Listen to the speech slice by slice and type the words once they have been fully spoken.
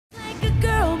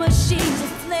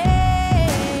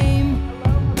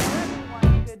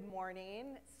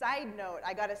side note,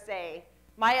 I gotta say,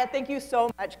 Maya, thank you so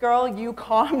much, girl. You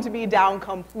calmed me down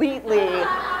completely,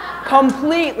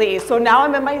 completely. So now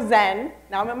I'm in my Zen,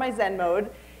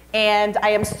 mode, and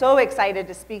I am so excited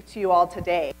to speak to you all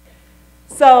today.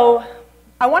 So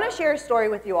I want to share a story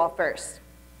with you all first.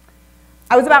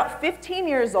 I was about 15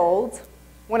 years old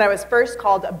when I was first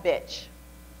called a bitch.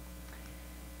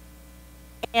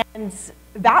 And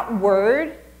that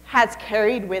word has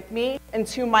carried with me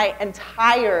into my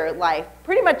entire life,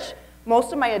 pretty much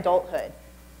most of my adulthood.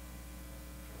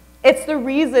 It's the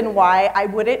reason why I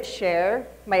wouldn't share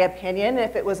my opinion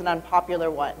if it was an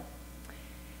unpopular one.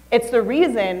 It's the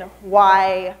reason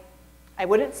why I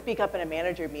wouldn't speak up in a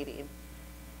manager meeting.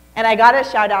 And I got a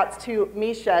shout out to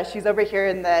Misha. She's over here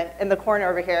in the corner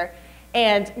over here.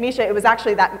 And Misha, it was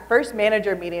actually that first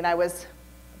manager meeting. I was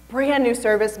a brand new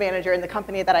service manager in the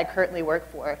company that I currently work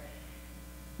for.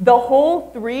 The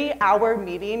whole 3-hour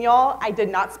meeting, y'all, I did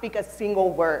not speak a single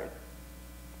word.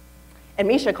 And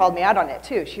Misha called me out on it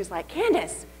too. She's like,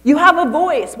 Candice, you have a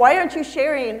voice. Why aren't you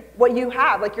sharing what you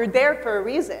have? Like, you're there for a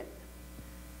reason.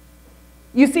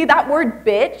 You see, that word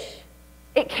bitch,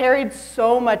 it carried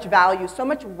so much value, so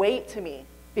much weight to me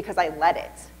because I let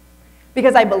it.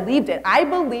 Because I believed it. I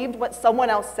believed what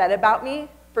someone else said about me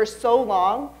for so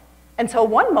long until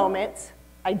one moment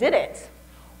I did it.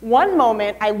 One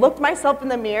moment I looked myself in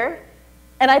the mirror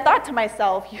and I thought to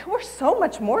myself, you are so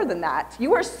much more than that.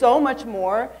 You are so much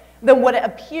more than what it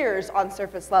appears on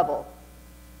surface level.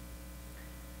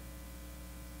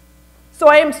 So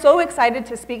I am so excited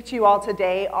to speak to you all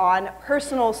today on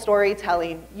personal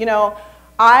storytelling. You know,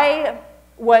 I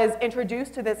was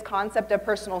introduced to this concept of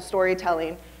personal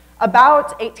storytelling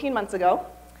about 18 months ago,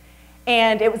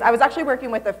 and I was actually working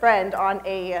with a friend on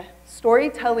a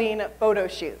storytelling photo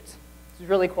shoot. It was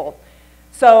really cool.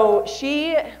 So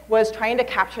she was trying to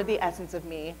capture the essence of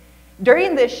me.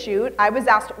 During this shoot, I was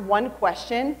asked one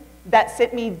question that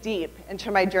sent me deep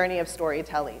into my journey of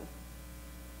storytelling.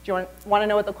 Do you want to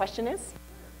know what the question is?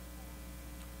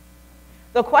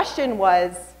 The question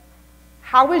was,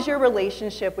 how was your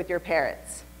relationship with your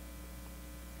parents?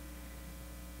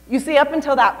 You see, up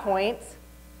until that point,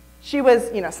 she was,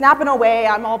 snapping away,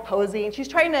 I'm all posing. She's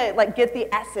trying to get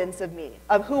the essence of me,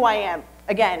 of who I am.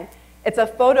 Again, it's a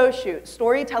photo shoot,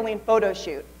 storytelling photo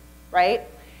shoot, right?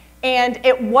 And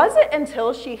it wasn't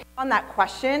until she hit on that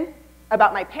question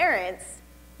about my parents,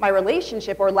 my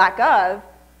relationship or lack of,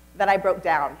 that I broke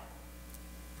down.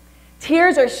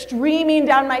 Tears are streaming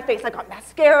down my face. I got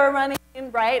mascara running,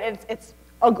 right? It's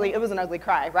ugly. It was an ugly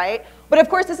cry, right? But of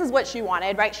course, this is what she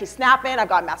wanted, right? She's snapping. I've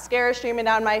got mascara streaming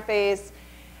down my face.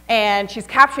 And she's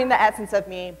capturing the essence of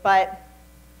me. But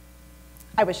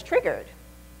I was triggered.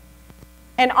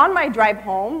 And on my drive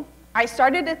home, I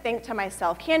started to think to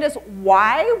myself, Candice,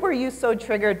 why were you so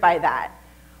triggered by that?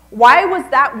 Why was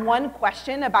that one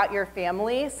question about your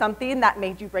family something that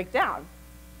made you break down?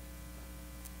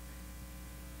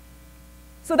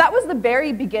 So that was the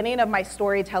very beginning of my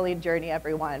storytelling journey,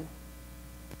 everyone.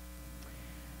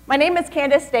 My name is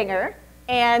Candice Stenger,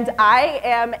 and I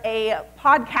am a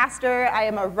podcaster, I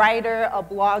am a writer, a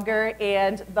blogger,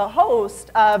 and the host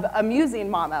of A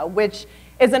Musing Momma, which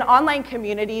is an online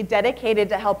community dedicated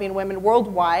to helping women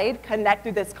worldwide connect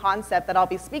through this concept that I'll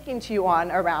be speaking to you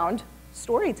on around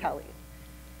storytelling.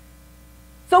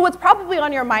 So what's probably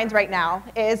on your minds right now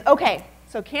is, okay,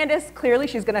 so Candice, clearly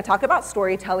she's going to talk about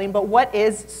storytelling, but what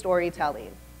is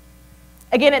storytelling?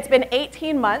 Again, it's been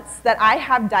 18 months that I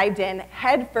have dived in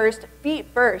head first, feet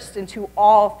first into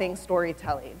all things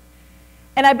storytelling.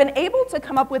 And I've been able to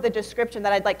come up with a description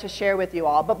that I'd like to share with you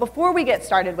all. But before we get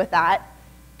started with that,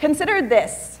 consider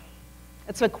this.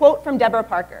 It's a quote from Deborah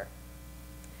Parker.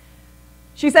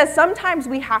 She says, sometimes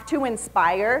we have to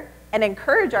inspire and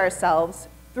encourage ourselves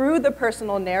through the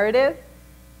personal narrative,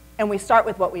 and we start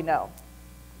with what we know.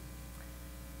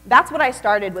 That's what I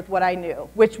started with, what I knew,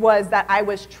 which was that I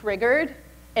was triggered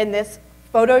in this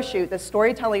photo shoot, this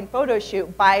storytelling photo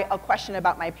shoot, by a question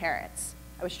about my parents.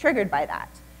 I was triggered by that,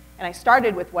 and I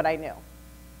started with what I knew.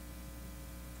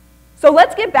 So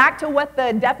let's get back to what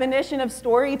the definition of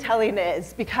storytelling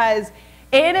is, because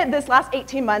in this last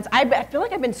 18 months, I feel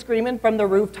like I've been screaming from the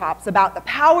rooftops about the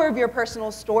power of your personal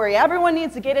story. Everyone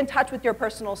needs to get in touch with your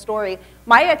personal story.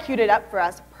 Maya queued it up for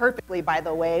us perfectly, by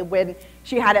the way, when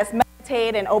she had us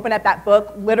meditate and open up that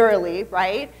book, literally,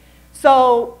 right?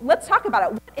 So let's talk about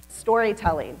it. What is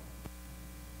storytelling?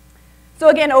 So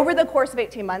again, over the course of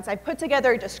 18 months, I put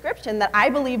together a description that I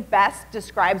believe best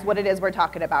describes what it is we're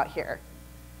talking about here.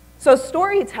 So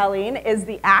storytelling is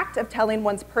the act of telling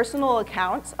one's personal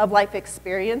account of life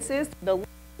experiences through the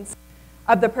lens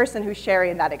of the person who's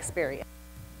sharing that experience.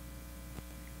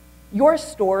 Your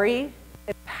story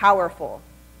is powerful.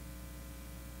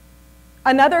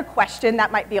 Another question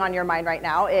that might be on your mind right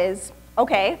now is,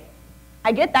 okay,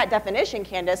 I get that definition,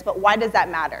 Candice, but why does that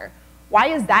matter? Why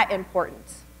is that important?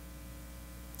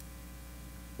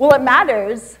 Well, it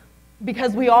matters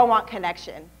because we all want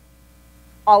connection,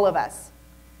 all of us.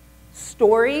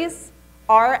 Stories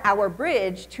are our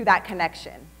bridge to that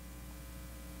connection.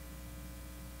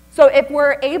 So if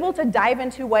we're able to dive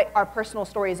into what our personal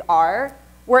stories are,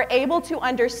 we're able to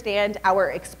understand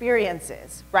our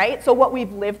experiences, right? So what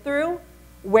we've lived through,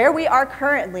 where we are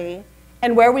currently,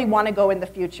 and where we want to go in the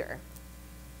future.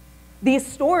 These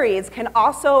stories can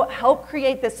also help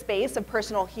create this space of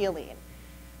personal healing.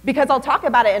 Because I'll talk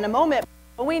about it in a moment,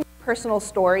 knowing personal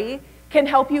story can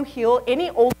help you heal any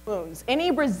old wounds,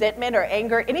 any resentment or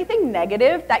anger, anything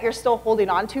negative that you're still holding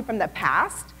on to from the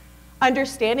past.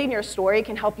 Understanding your story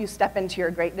can help you step into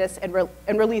your greatness and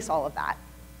release all of that.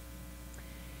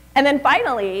 And then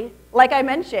finally, like I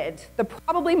mentioned, the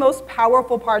probably most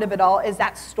powerful part of it all is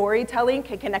that storytelling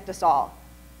can connect us all,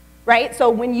 right? So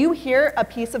when you hear a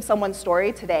piece of someone's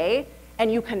story today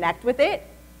and you connect with it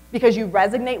because you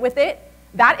resonate with it,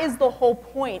 that is the whole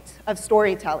point of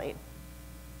storytelling.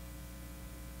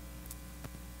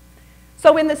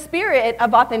 So in the spirit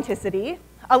of authenticity,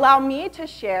 allow me to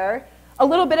share a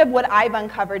little bit of what I've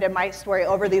uncovered in my story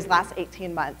over these last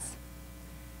 18 months.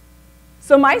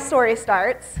 So my story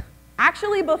starts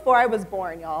actually before I was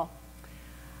born, y'all.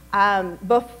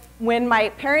 When my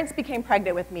parents became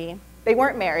pregnant with me, they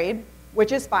weren't married,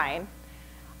 which is fine.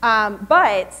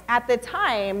 But at the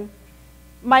time,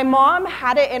 my mom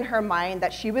had it in her mind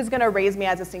that she was going to raise me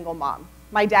as a single mom.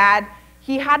 My dad,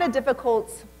 he had a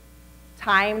difficult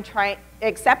time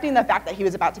accepting the fact that he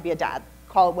was about to be a dad,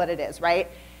 call it what it is, right?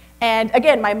 And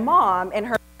again, my mom, in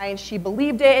her mind, she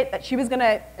believed it, that she was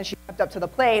gonna, and she stepped up to the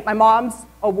plate. My mom's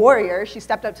a warrior. She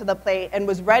stepped up to the plate and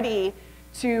was ready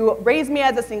to raise me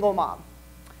as a single mom.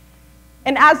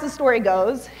 And as the story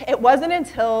goes, it wasn't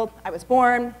until I was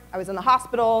born, I was in the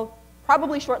hospital,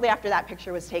 probably shortly after that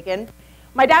picture was taken.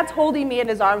 My dad's holding me in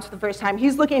his arms for the first time.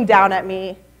 He's looking down at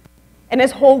me, and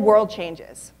his whole world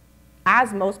changes.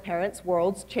 As most parents'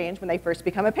 worlds change when they first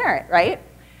become a parent, right?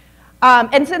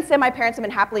 And since then, my parents have been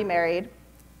happily married.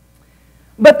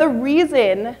 But the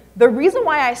reason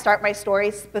why I start my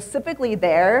story specifically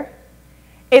there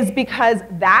is because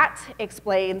that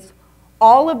explains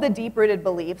all of the deep-rooted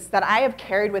beliefs that I have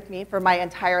carried with me for my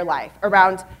entire life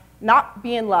around not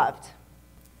being loved,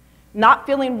 not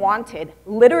feeling wanted,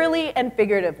 literally and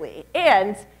figuratively,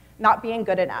 and not being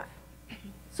good enough.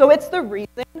 So it's the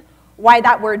reason why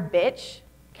that word bitch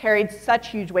carried such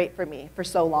huge weight for me for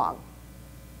so long.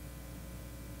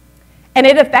 And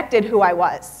it affected who I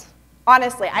was.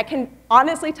 Honestly, I can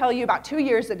honestly tell you about 2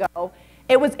 years ago,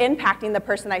 it was impacting the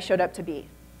person I showed up to be.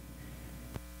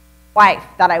 Wife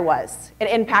that I was. It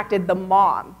impacted the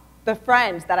mom, the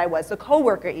friend that I was, the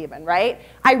coworker even, right?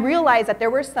 I realized that there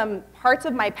were some parts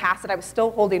of my past that I was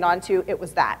still holding on to. It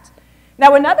was that.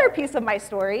 Now, another piece of my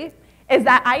story is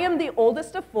that I am the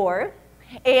oldest of 4,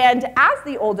 and as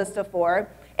the oldest of 4,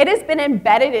 it has been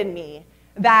embedded in me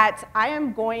that I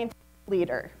am going to be a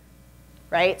leader,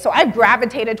 right? So I've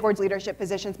gravitated towards leadership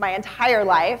positions my entire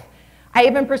life. I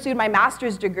even pursued my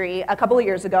master's degree a couple of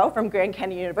years ago from Grand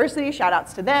Canyon University, shout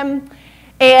outs to them.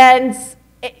 And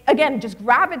again, just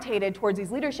gravitated towards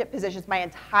these leadership positions my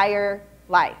entire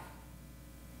life.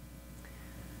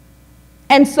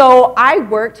 And so I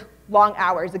worked long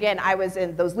hours. Again, I was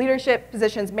in those leadership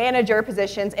positions, manager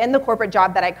positions, in the corporate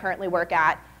job that I currently work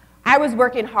at. I was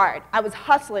working hard. I was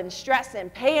hustling, stressing,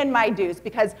 paying my dues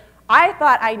because I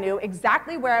thought I knew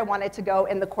exactly where I wanted to go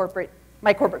in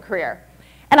my corporate career.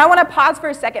 And I want to pause for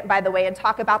a second, by the way, and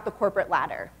talk about the corporate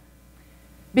ladder.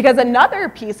 Because another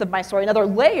piece of my story, another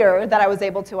layer that I was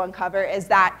able to uncover is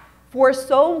that for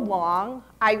so long,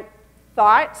 I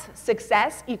thought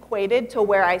success equated to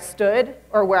where I stood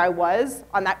or where I was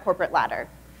on that corporate ladder.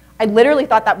 I literally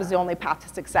thought that was the only path to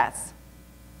success.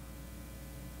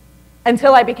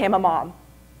 Until I became a mom.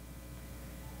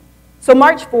 So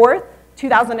March 4th,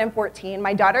 2014,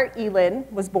 my daughter Elin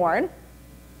was born.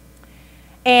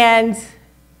 And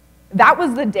that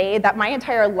was the day that my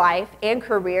entire life and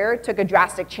career took a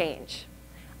drastic change.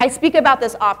 I speak about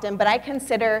this often, but I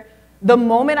consider the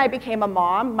moment I became a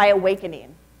mom my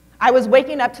awakening. I was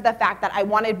waking up to the fact that I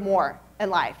wanted more in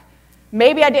life.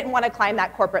 Maybe I didn't want to climb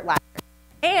that corporate ladder.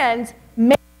 And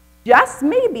maybe, just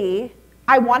maybe,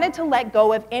 I wanted to let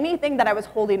go of anything that I was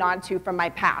holding on to from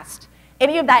my past.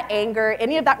 Any of that anger,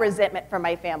 any of that resentment from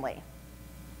my family.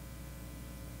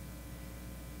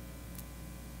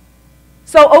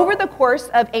 So over the course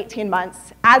of 18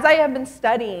 months, as I have been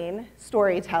studying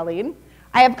storytelling,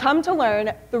 I have come to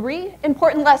learn 3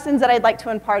 important lessons that I'd like to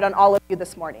impart on all of you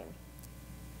this morning.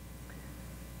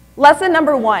 Lesson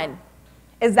number 1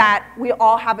 is that we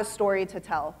all have a story to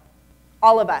tell,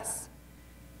 all of us.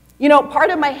 You know, part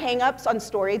of my hang-ups on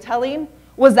storytelling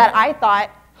was that I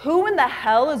thought, who in the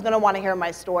hell is going to want to hear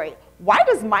my story? Why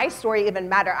does my story even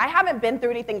matter? I haven't been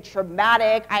through anything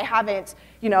traumatic. I haven't,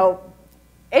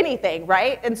 anything,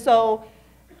 right? And so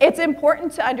it's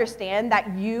important to understand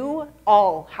that you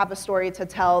all have a story to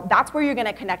tell. That's where you're going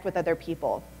to connect with other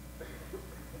people.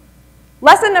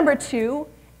 Lesson number 2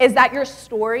 is that your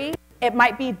story, it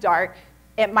might be dark,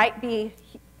 it might be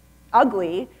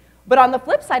ugly, but on the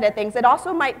flip side of things, it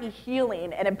also might be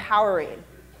healing and empowering.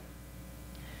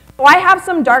 So I have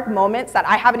some dark moments that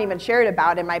I haven't even shared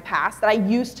about in my past that I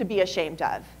used to be ashamed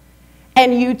of.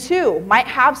 And you too might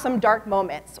have some dark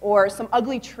moments or some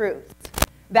ugly truths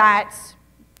that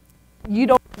you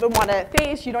don't even want to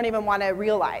face, you don't even want to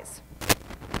realize.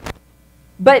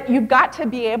 But you've got to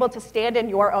be able to stand in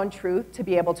your own truth to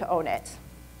be able to own it.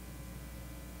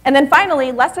 And then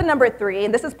finally, lesson number 3,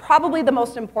 and this is probably the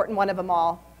most important one of them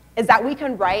all, is that we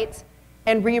can write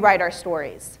and rewrite our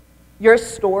stories. Your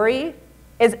story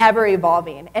is ever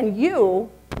evolving, and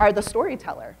you are the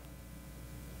storyteller.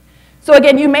 So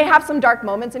again, you may have some dark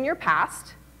moments in your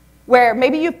past where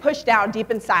maybe you've pushed down deep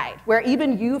inside, where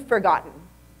even you've forgotten.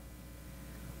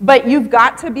 But you've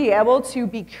got to be able to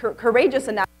be courageous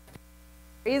enough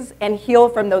and heal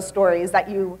from those stories that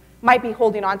you might be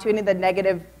holding on to, any of the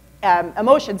negative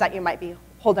emotions that you might be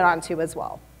holding on to as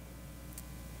well.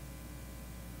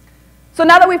 So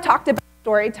now that we've talked about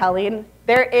storytelling,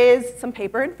 there is some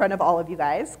paper in front of all of you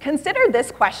guys. Consider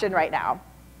this question right now.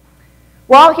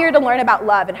 We're all here to learn about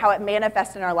love and how it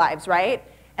manifests in our lives, right?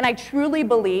 And I truly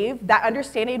believe that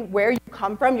understanding where you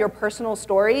come from, your personal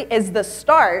story, is the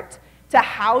start to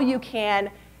how you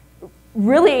can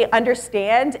really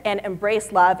understand and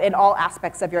embrace love in all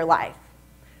aspects of your life.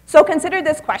 So consider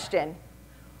this question.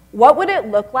 What would it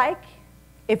look like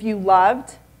if you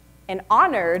loved and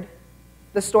honored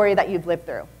the story that you've lived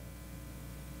through?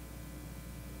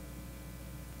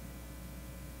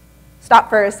 Stop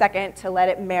for a second to let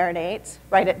it marinate,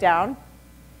 write it down,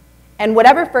 and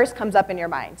whatever first comes up in your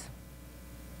mind.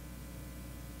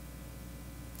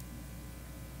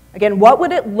 Again, what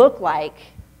would it look like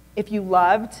if you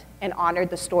loved and honored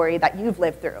the story that you've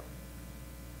lived through?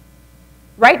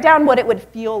 Write down what it would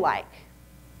feel like.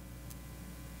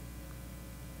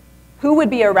 Who would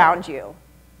be around you?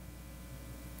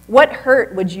 What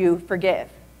hurt would you forgive?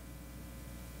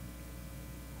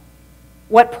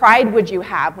 What pride would you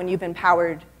have when you're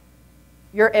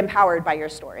empowered by your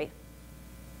story?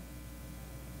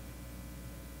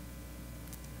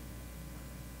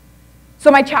 So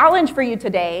my challenge for you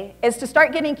today is to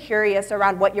start getting curious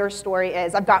around what your story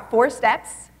is. I've got 4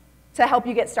 steps to help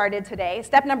you get started today.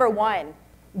 Step number 1,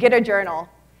 get a journal.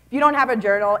 If you don't have a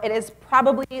journal, it is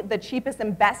probably the cheapest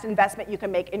and best investment you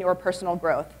can make in your personal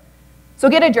growth. So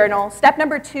get a journal. Step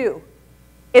number 2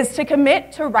 is to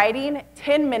commit to writing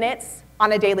 10 minutes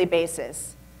on a daily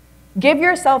basis. Give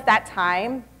yourself that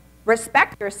time,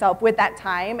 respect yourself with that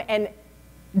time, and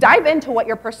dive into what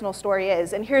your personal story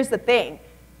is. And here's the thing.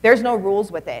 There's no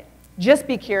rules with it. Just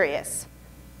be curious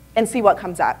and see what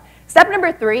comes up. Step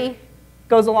number 3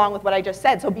 goes along with what I just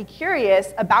said. So be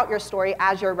curious about your story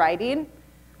as you're writing,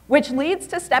 which leads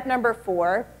to step number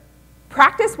 4,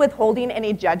 practice withholding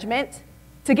any judgment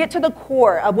to get to the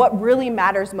core of what really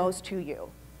matters most to you.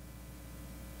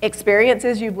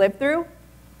 Experiences you've lived through,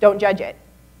 don't judge it.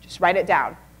 Just write it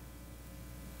down.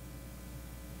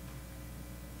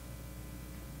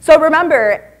 So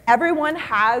remember, everyone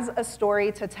has a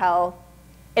story to tell.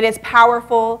 It is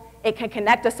powerful. It can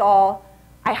connect us all.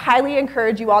 I highly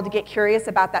encourage you all to get curious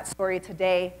about that story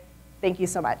today. Thank you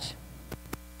so much.